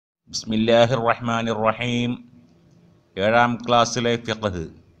ബിസ്മില്ലാഹിർ റഹ്മാനിർ റഹീം. 7ാം ക്ലാസ്സിലെ ഫിഖ്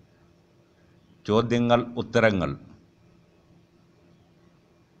ചോദ്യങ്ങൾ ഉത്തരങ്ങൾ.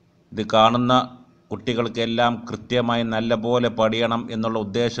 ഇത് കാണുന്ന കുട്ടികൾക്കെല്ലാം കൃത്യമായി നല്ലപോലെ പഠിയണം എന്നുള്ള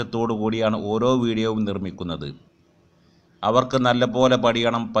ഉദ്ദേശത്തോടു കൂടിയാണ് ഓരോ വീഡിയോവും നിർമ്മിക്കുന്നത്. അവർക്ക് നല്ലപോലെ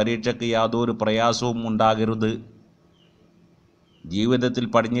പഠിയണം, പരീക്ഷയ്ക്ക് യാതൊരു പ്രയാസവും ഉണ്ടാകരുത്, ജീവിതത്തിൽ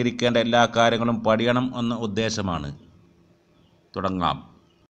പഠിഞ്ഞിരിക്കേണ്ട എല്ലാ കാര്യങ്ങളും പഠിയണം എന്ന ഉദ്ദേശമാണ്. തുടങ്ങാം.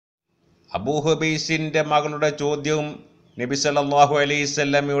 അബൂ ഹുബൈസിൻ്റെ മകളുടെ ചോദ്യവും നബി സല്ലല്ലാഹു അലൈഹി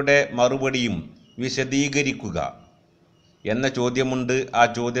വസല്ലമയുടെ മറുപടിയും വിശദീകരിക്കുക എന്ന ചോദ്യമുണ്ട്. ആ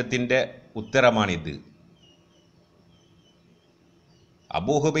ചോദ്യത്തിൻ്റെ ഉത്തരമാണിത്.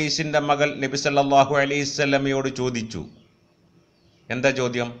 അബൂ ഹുബൈസിൻ്റെ മകൾ നബി സല്ലല്ലാഹു അലൈഹി വസല്ലമയോട് ചോദിച്ചു. എന്താ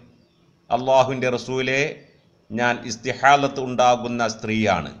ചോദ്യം? അള്ളാഹുവിൻ്റെ റസൂലേ, ഞാൻ ഇസ്തിഹാലത്ത് ഉണ്ടാകുന്ന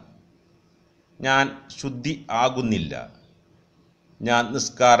സ്ത്രീയാണ്, ഞാൻ ശുദ്ധി ആകുന്നില്ല, ഞാൻ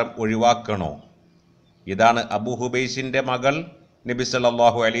നിസ്കാരം ഒഴിവാക്കണോ? ഇതാണ് അബൂ ഹുബൈസിൻ്റെ മകൾ നബി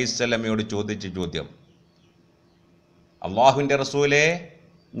സല്ലല്ലാഹു അലൈഹി വസല്ലമയോട് ചോദിച്ച ചോദ്യം. അള്ളാഹുവിൻ്റെ റസൂലേ,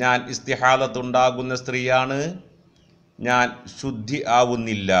 ഞാൻ ഇസ്തിഹാലത്ത് ഉണ്ടാകുന്ന സ്ത്രീയാണ്, ഞാൻ ശുദ്ധി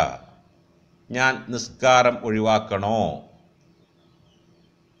ആവുന്നില്ല, ഞാൻ നിസ്കാരം ഒഴിവാക്കണോ?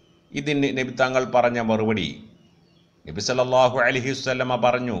 ഇതിന് നബി തങ്ങൾ പറഞ്ഞ മറുപടി, നബി സല്ലല്ലാഹു അലൈഹി വസല്ലമ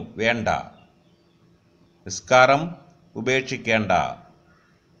പറഞ്ഞു, വേണ്ട, നിസ്കാരം ഉപേക്ഷിക്കേണ്ട,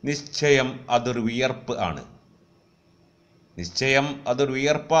 നിശ്ചയം അതൊരു വിയർപ്പ് ആണ്, നിശ്ചയം അതൊരു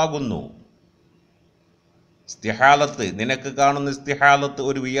വിയർപ്പാകുന്നു. ഇസ്തിഹാലത്ത്, നിനക്ക് കാണുന്ന ഇസ്തിഹാലത്ത്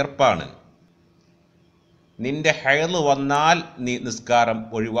ഒരു വിയർപ്പാണ്. നിന്റെ ഹൈള് വന്നാൽ നീ നിസ്കാരം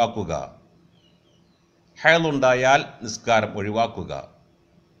ഒഴിവാക്കുക, ഹൈളുണ്ടായാൽ നിസ്കാരം ഒഴിവാക്കുക.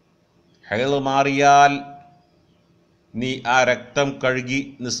 ഹൈള് മാറിയാൽ നീ ആ രക്തം കഴുകി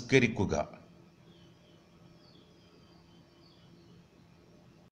നിസ്കരിക്കുക.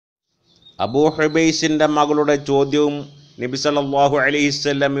 അബൂ ഹുബൈസിൻ്റെ മകളുടെ ചോദ്യവും നബി സല്ലല്ലാഹു അലൈഹി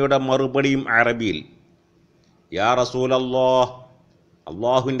വസല്ലമയുടെ മറുപടിയും അറബിയിൽ. യാ റസൂലല്ലാഹ്,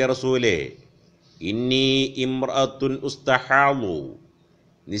 അള്ളാഹുവിൻ്റെ റസൂലേ, ഇന്നി ഇംറഅത്തുൻ ഉസ്തഹാലു,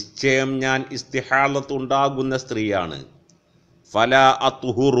 നിശ്ചയം ഞാൻ ഇസ്തിഹാലത്ത് ഉണ്ടാകുന്ന സ്ത്രീയാണ്. ഫലാ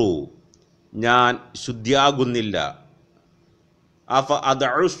അത്ഹുറു, ഞാൻ ശുദ്ധിയാകുന്നില്ല. അഫ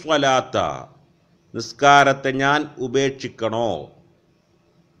അദ്ഉ സ്വലാത്ത, നിസ്കാരത്തെ ഞാൻ ഉപേക്ഷിക്കണോ?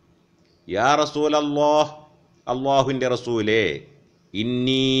 യാ റസൂലല്ലാഹ്, അള്ളാഹുവിൻ്റെ റസൂലേ,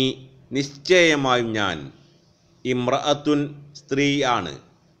 ഇന്നി, നിശ്ചയമായും ഞാൻ, ഇംറഅത്തുൻ, സ്ത്രീയാണ്,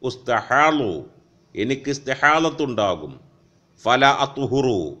 ഉസ്തഹാലു, എനിക്ക് ഇസ്തിഹാലത്തുണ്ടാകും, ഫല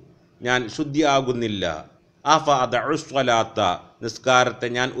അത്ഹുറു, ഞാൻ ശുദ്ധിയാകുന്നില്ല, അഫ അദ്ഉ സ്വലാത്ത, നിസ്കാരത്തെ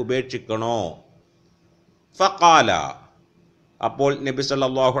ഞാൻ ഉപേക്ഷിക്കണോ? ഫഖാല, അപ്പോൾ നബി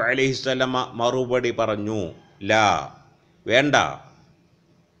സല്ലല്ലാഹു അലൈഹി വസല്ലമ മറുപടി പറഞ്ഞു, ലാ, വേണ്ട,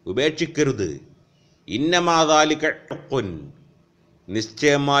 ഉപേക്ഷിക്കരുത്. ഇന്നമാ ദാലിക ഉഖ്ഉൻ,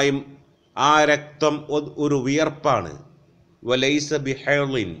 നിശ്ചയമായും ആ രക്തം ഒരു വിയർപ്പാണ്. വലൈസ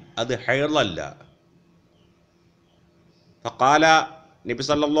ബിഹൈളിൻ, അത് ഹൈളല്ല. ഫഖാല, നബി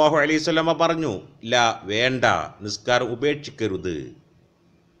സല്ലല്ലാഹു അലൈഹി വസല്ലമ പറഞ്ഞു, ലാ, വേണ്ട, നിസ്കാരം ഉപേക്ഷിക്കരുത്.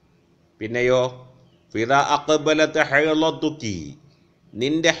 പിന്നെയോ, ഫിദാ അഖ്ബലത ഹൈളതുകി,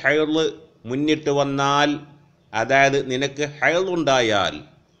 നിന്റെ ഹൈള് മുന്നിട്ട് വന്നാൽ, അതായത് നിനക്ക് ഹൈളുണ്ടായാൽ,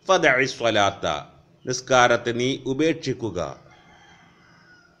 ഫദഇ സ്വലാത്ത, നിസ്കാരത്തെ നീ ഉപേക്ഷിക്കുക.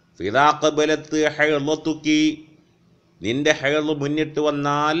 ഫിദാ ഖബലത്ത് ഹൈളതുകി, നിന്റെ ഹൈള് മുന്നിട്ട്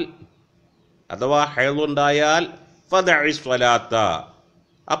വന്നാൽ അഥവാ ഹൈളുണ്ടായാൽ, ഫദഇ സ്വലാത്ത,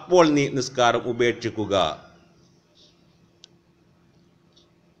 അപ്പോൾ നീ നിസ്കാരം ഉപേക്ഷിക്കുക.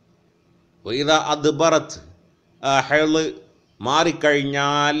 വഇദാ അദ്ബറത്, ആ ഹൈള്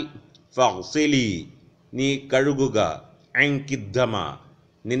മാറിക്കഴിഞ്ഞാൽ, ഫഗ്സിലി, നീ കഴുകുക, അൻകിദ്ദമ,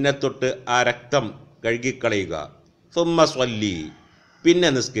 നിന്നെ തൊട്ട് ആ രക്തം കഴുകിക്കളയുക. സുമ്മ സ്വല്ലി, പിന്നെ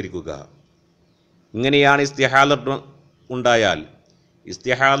നിസ്കരിക്കുക. ഇങ്ങനെയാണ് ഇസ്തിഹാലത്ത്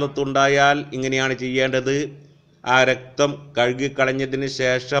ഉണ്ടായാൽ ഇങ്ങനെയാണ് ചെയ്യേണ്ടത്. ആ രക്തം കഴുകിക്കളഞ്ഞതിന്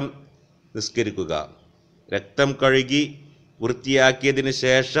ശേഷം നിസ്കരിക്കുക. രക്തം കഴുകി വൃത്തിയാക്കിയതിന്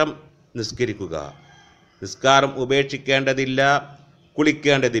ശേഷം നിസ്കരിക്കുക. നിസ്കാരം ഉപേക്ഷിക്കേണ്ടതില്ല,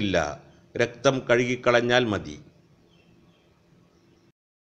 കുളിക്കേണ്ടതില്ല, രക്തം കഴുകിക്കളഞ്ഞാൽ മതി.